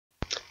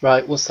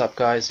Right, what's up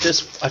guys?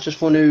 I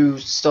just want to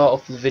start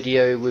off the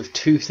video with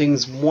two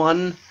things.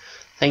 One,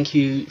 thank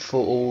you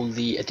for all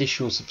the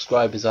additional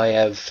subscribers I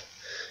have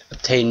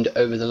obtained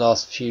over the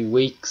last few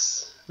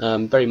weeks.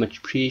 Very much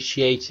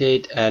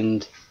appreciated,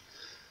 and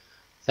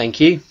thank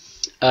you.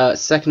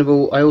 Second of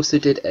all, I also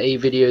did a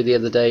video the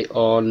other day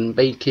on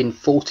making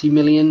 $40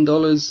 million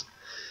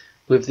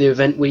with the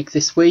event week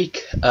this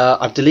week.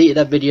 I've deleted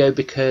that video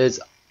because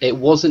it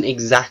wasn't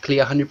exactly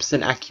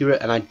 100%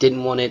 accurate and I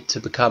didn't want it to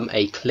become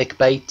a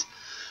clickbait,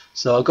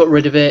 so I got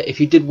rid of it. If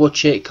you did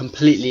watch it,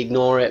 completely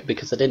ignore it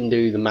because I didn't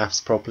do the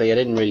maths properly. I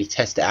didn't really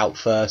test it out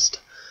first,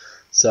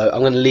 so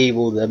I'm going to leave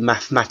all the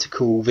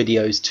mathematical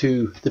videos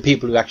to the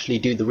people who actually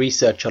do the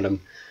research on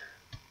them.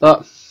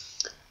 But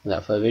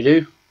without further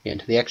ado, get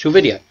into the actual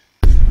video.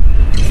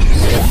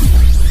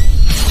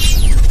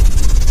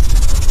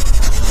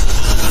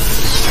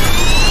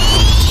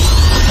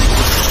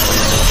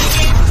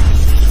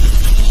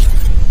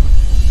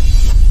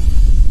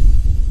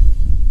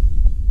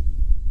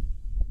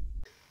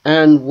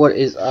 And what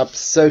is up?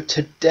 So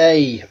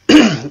today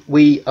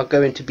we are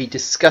going to be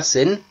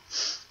discussing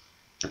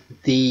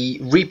the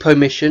repo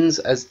missions,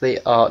 as they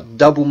are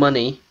double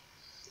money.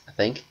 I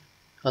think,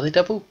 are they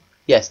double?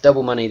 Yes,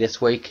 double money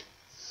this week.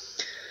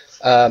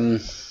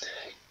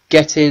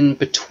 Getting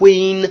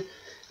between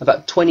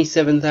about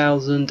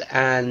 27,000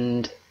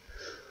 and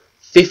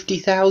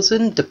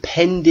 50,000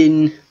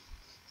 depending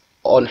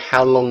on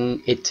how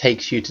long it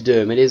takes you to do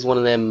them. It is one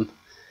of them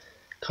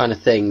kind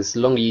of things. The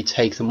longer you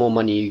take, the more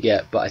money you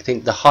get, but I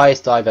think the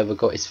highest I've ever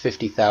got is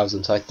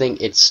 50,000, so I think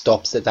it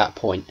stops at that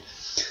point.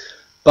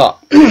 But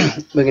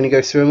we're going to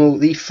go through them all.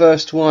 The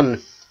first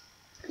one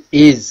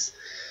is,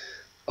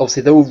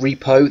 obviously they're all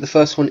repo. The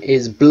first one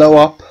is blow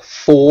up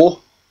 4.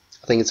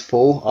 I think it's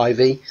 4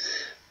 IV.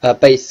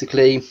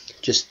 Basically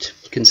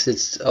just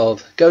consists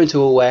of going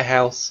to a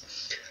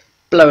warehouse,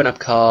 blowing up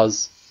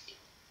cars,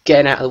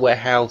 getting out of the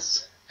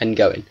warehouse and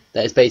going.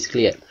 That is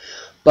basically it.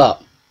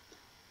 But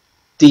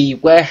the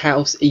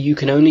warehouse, you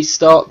can only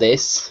start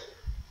this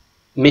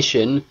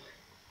mission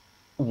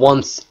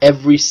once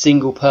every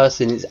single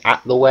person is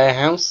at the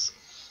warehouse.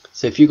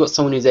 So if you've got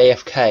someone who's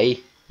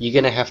AFK, you're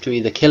going to have to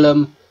either kill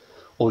them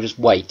or just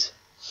wait,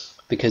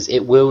 because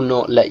it will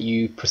not let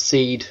you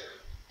proceed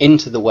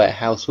into the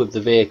warehouse with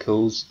the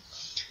vehicles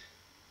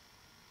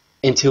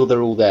until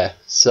they're all there.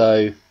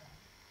 So,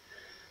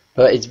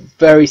 but it's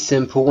very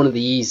simple, one of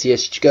the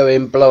easiest. You go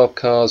in, blow up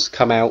cars,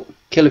 come out,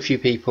 kill a few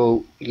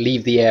people,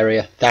 leave the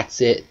area.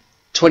 That's it.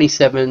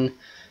 $27,000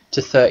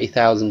 to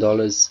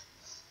 $30,000.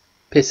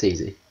 Piss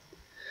easy.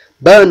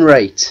 Burn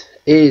rate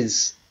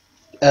is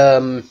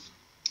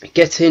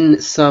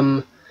getting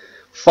some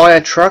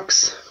fire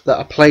trucks that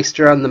are placed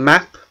around the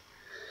map.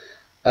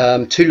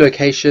 2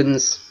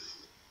 locations.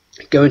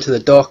 Going to the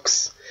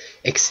docks,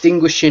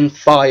 extinguishing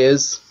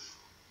fires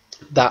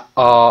that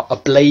are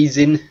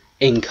ablazing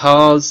in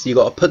cars. You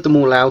got to put them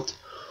all out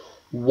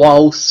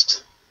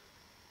whilst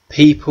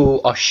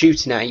people are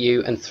shooting at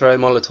you and throwing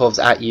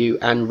Molotovs at you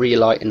and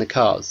relighting the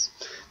cars.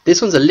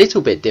 This one's a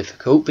little bit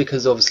difficult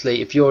because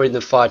obviously if you're in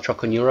the fire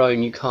truck on your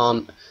own, you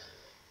can't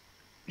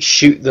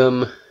shoot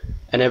them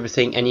and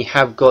everything, and you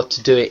have got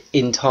to do it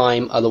in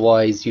time,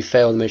 otherwise you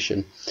fail the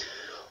mission.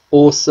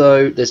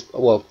 Also,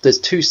 there's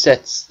 2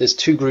 sets, there's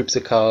 2 groups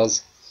of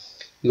cars.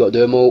 You got to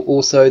do them all.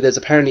 Also, there's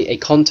apparently a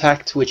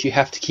contact which you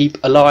have to keep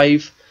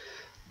alive.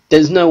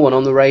 There's no one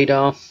on the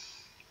radar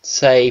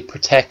say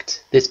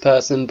protect this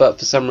person, but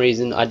for some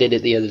reason I did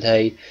it the other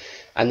day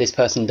and this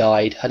person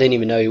died. I didn't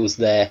even know he was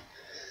there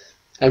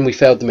and we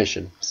failed the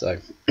mission. So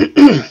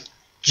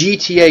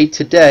GTA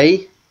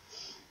today,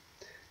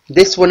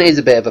 this one is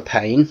a bit of a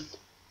pain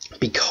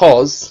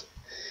because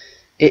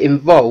it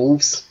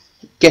involves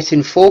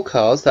getting 4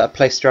 cars that are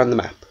placed around the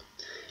map,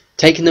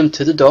 taking them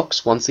to the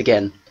docks once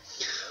again,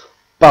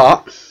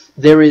 but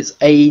there is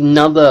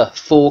another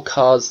 4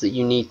 cars that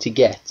you need to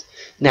get.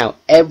 Now,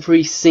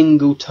 every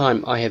single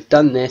time I have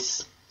done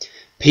this,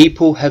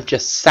 people have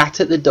just sat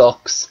at the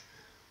docks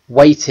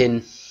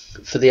waiting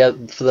for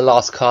the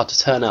last car to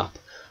turn up.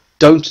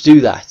 Don't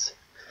do that,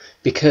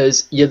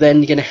 because you're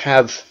then going to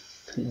have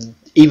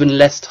even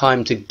less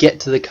time to get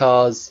to the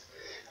cars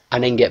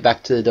and then get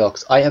back to the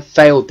docks. I have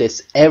failed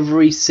this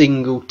every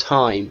single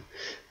time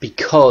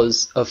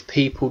because of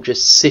people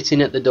just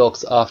sitting at the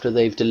docks after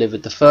they've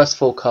delivered the first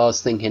 4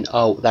 cars thinking,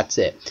 oh, that's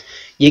it.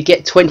 You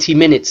get 20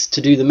 minutes to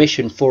do the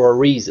mission for a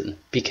reason,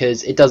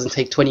 because it doesn't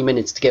take 20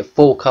 minutes to get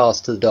 4 cars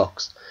to the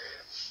docks,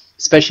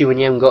 especially when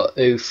you haven't got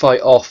to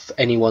fight off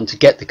anyone to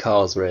get the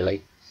cars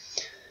really.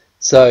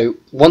 So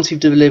once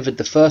you've delivered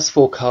the first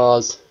 4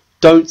 cars,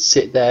 don't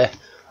sit there,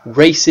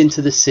 race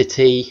into the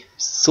city,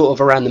 sort of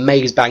around the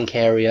Maze Bank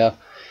area.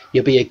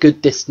 You'll be a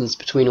good distance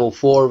between all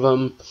 4 of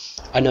them.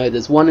 I know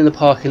there's one in the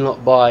parking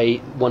lot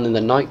by one of the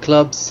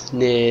nightclubs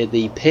near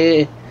the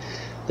pier.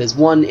 There's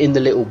one in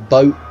the little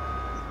boat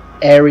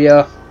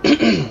area.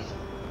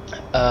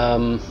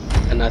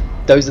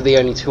 Those are the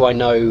only 2 I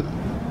know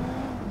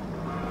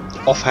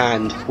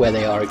offhand where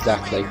they are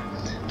exactly.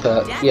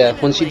 But yeah,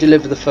 once you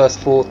deliver the first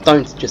 4,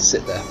 don't just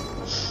sit there.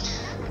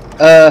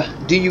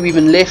 Do you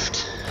even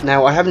lift?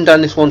 Now, I haven't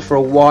done this one for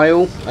a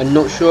while. I'm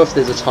not sure if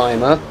there's a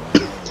timer,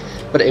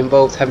 but it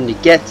involves having to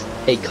get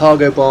a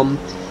cargo bomb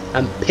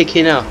and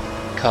picking up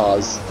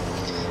cars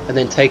and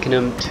then taking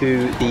them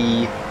to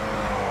the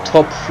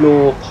top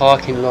floor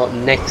parking lot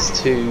next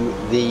to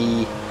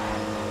the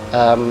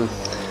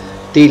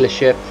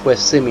dealership where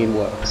Simeon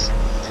works.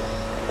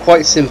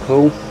 Quite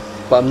simple,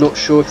 but I'm not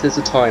sure if there's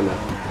a timer.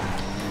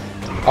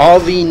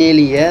 RV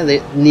nearly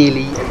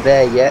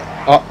there yet.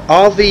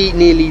 RV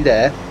nearly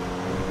there.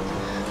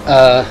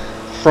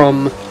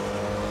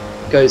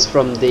 Goes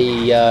from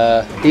the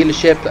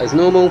dealership as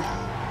normal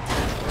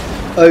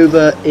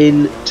over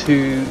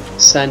into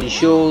Sandy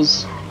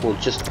Shores, or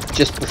just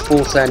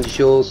before Sandy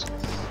Shores.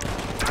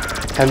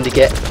 Having to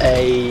get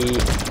a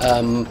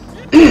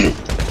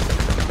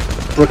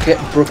brocade.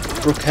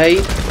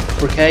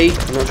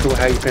 I'm not sure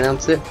how you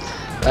pronounce it,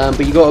 but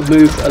you got to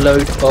move a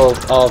load of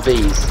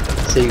RVs.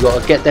 So you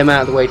got to get them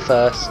out of the way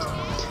first,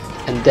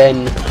 and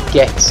then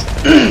get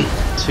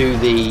to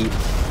the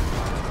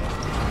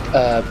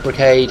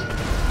brocade,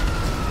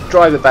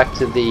 drive it back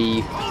to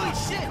the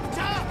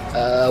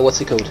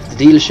what's it called, the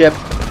dealership,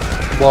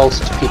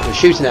 whilst people are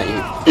shooting at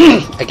you.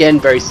 Again,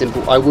 very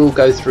simple. I will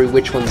go through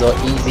which ones are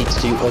easy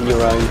to do on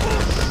your own,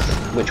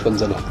 which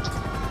ones are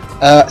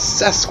not.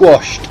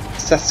 Squashed,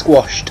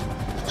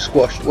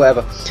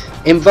 whatever.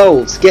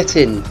 Involves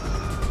getting,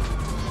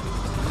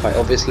 quite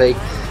obviously,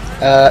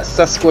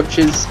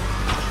 Sasquatches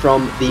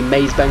from the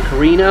Maze Bank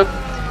Arena,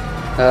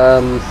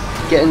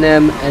 getting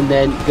them and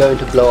then going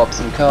to blow up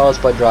some cars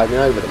by driving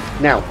over them.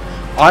 Now,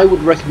 I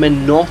would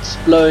recommend not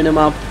blowing them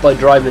up by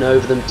driving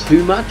over them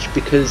too much,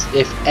 because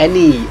if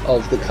any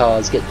of the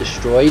cars get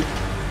destroyed,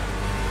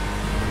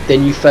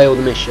 then you fail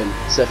the mission.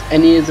 So if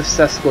any of the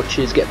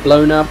Sasquatches get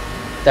blown up,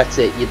 that's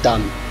it, you're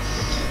done.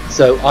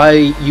 So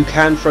you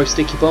can throw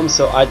sticky bombs,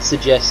 so I'd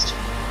suggest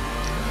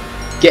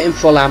getting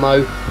full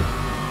ammo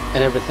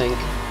and everything,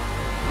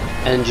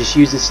 and just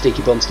using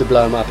sticky bombs to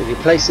blow them up. If you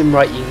place them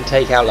right, you can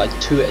take out like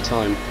 2 at a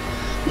time.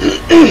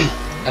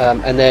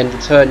 And then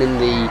returning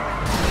the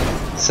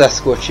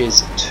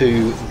Sasquatches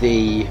to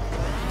the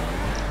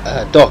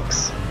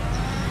docks.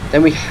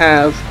 Then we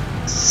have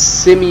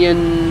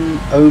Simeon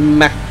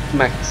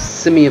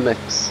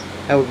Simeomix,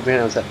 how would you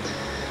pronounce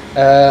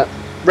that?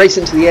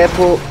 Racing to the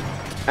airport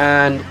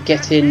and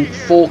getting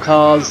 4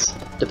 cars,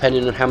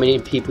 depending on how many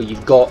people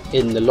you've got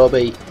in the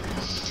lobby,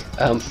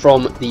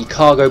 from the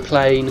cargo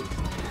plane,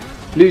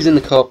 losing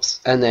the cops,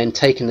 and then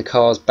taking the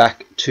cars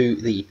back to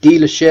the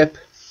dealership.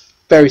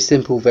 Very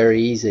simple, very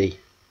easy.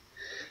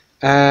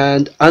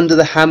 And under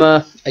the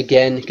hammer,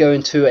 again, go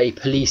into a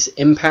police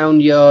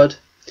impound yard.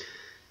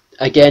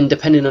 Again,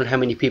 depending on how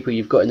many people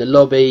you've got in the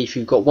lobby. If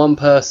you've got 1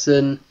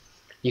 person,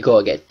 you got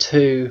to get 2.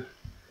 You've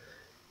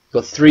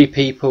got 3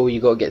 people, you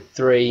got to get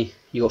 3.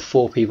 You got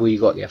 4 people, you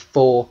got to get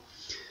 4.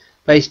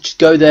 Basically, just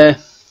go there,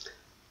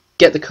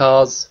 get the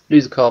cars,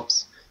 lose the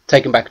cops,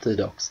 take them back to the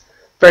docks.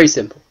 Very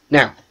simple.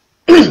 Now,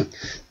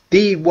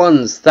 the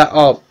ones that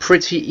are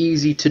pretty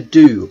easy to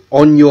do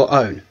on your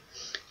own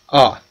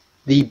are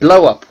the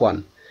blow up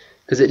one,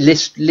 because it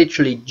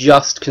literally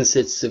just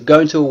consists of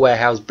going to a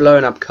warehouse,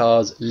 blowing up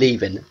cars,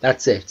 leaving.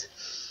 That's it.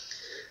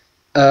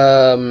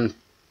 RV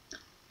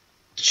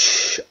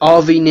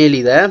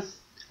nearly there.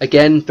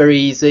 Again, very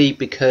easy,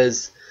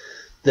 because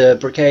the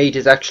brigade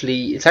is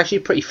actually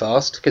pretty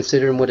fast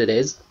considering what it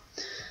is.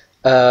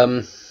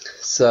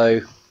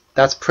 So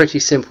that's pretty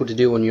simple to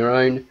do on your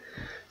own.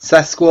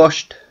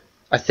 Sasquatched,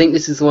 I think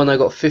this is the one I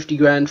got 50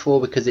 grand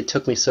for, because it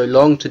took me so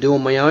long to do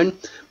on my own,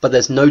 but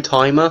there's no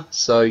timer,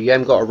 so you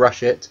haven't got to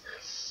rush it.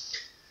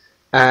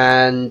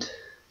 And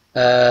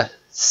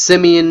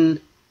Simeonomix,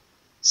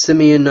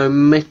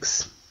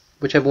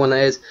 whichever one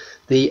that is,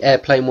 the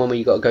airplane one where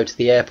you got to go to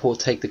the airport,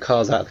 take the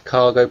cars out of the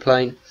cargo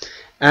plane.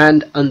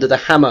 And under the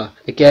hammer,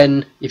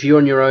 again, if you're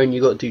on your own,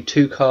 you got to do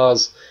 2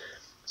 cars,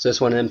 so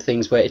it's one of them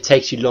things where it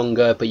takes you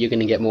longer, but you're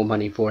going to get more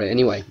money for it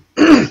anyway.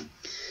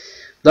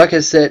 Like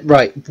I said,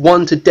 right,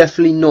 one to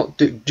definitely not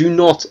do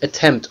not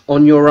attempt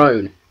on your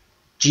own.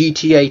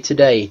 GTA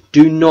today,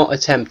 do not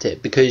attempt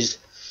it, because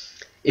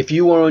if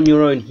you are on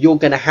your own, you're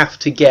going to have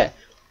to get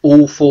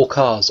all 4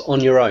 cars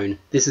on your own.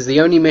 This is the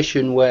only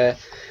mission where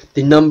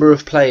the number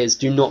of players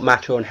do not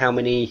matter on how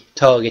many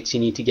targets you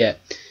need to get.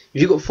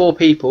 If you've got 4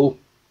 people,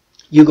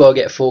 you got to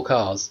get 4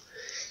 cars.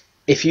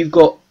 If you've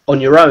got on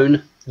your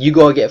own, you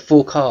got to get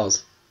 4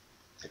 cars,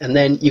 and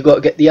then you got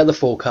to get the other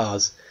 4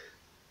 cars.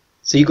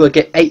 So you've got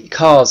to get 8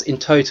 cars in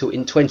total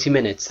in 20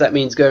 minutes. That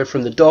means going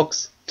from the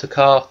docks to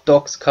car,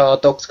 docks, car,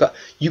 docks, car.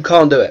 You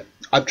can't do it.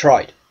 I've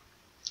tried.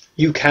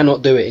 You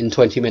cannot do it in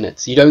 20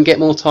 minutes. You don't get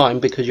more time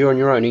because you're on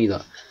your own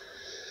either.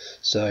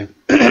 So,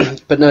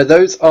 but no,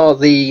 those are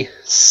the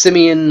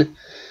Simeon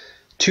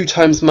 2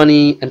 times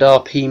money and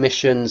RP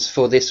missions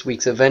for this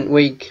week's event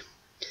week.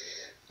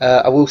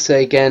 I will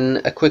say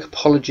again, a quick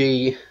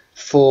apology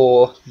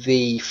for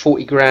the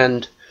 40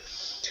 grand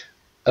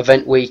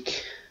event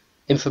week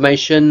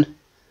information.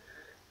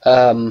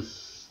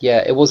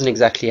 Yeah, it wasn't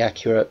exactly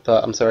accurate,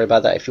 but I'm sorry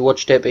about that if you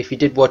watched it. But if you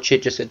did watch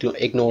it, just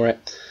ignore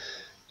it.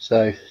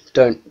 so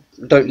don't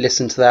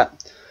listen to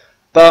that.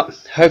 But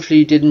hopefully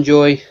you did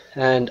enjoy,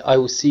 and I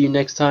will see you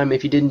next time.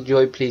 If you did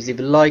enjoy, please leave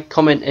a like,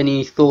 comment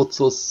any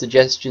thoughts or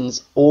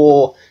suggestions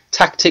or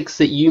tactics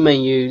that you may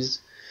use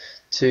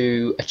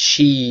to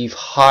achieve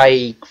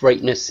high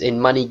greatness in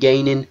money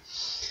gaining.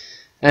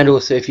 And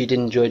also, if you did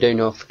enjoy, do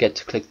not forget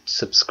to click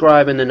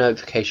subscribe and the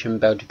notification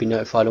bell to be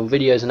notified on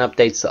videos and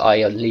updates that I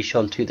unleash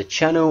onto the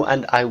channel.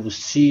 And I will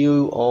see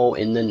you all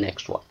in the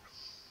next one.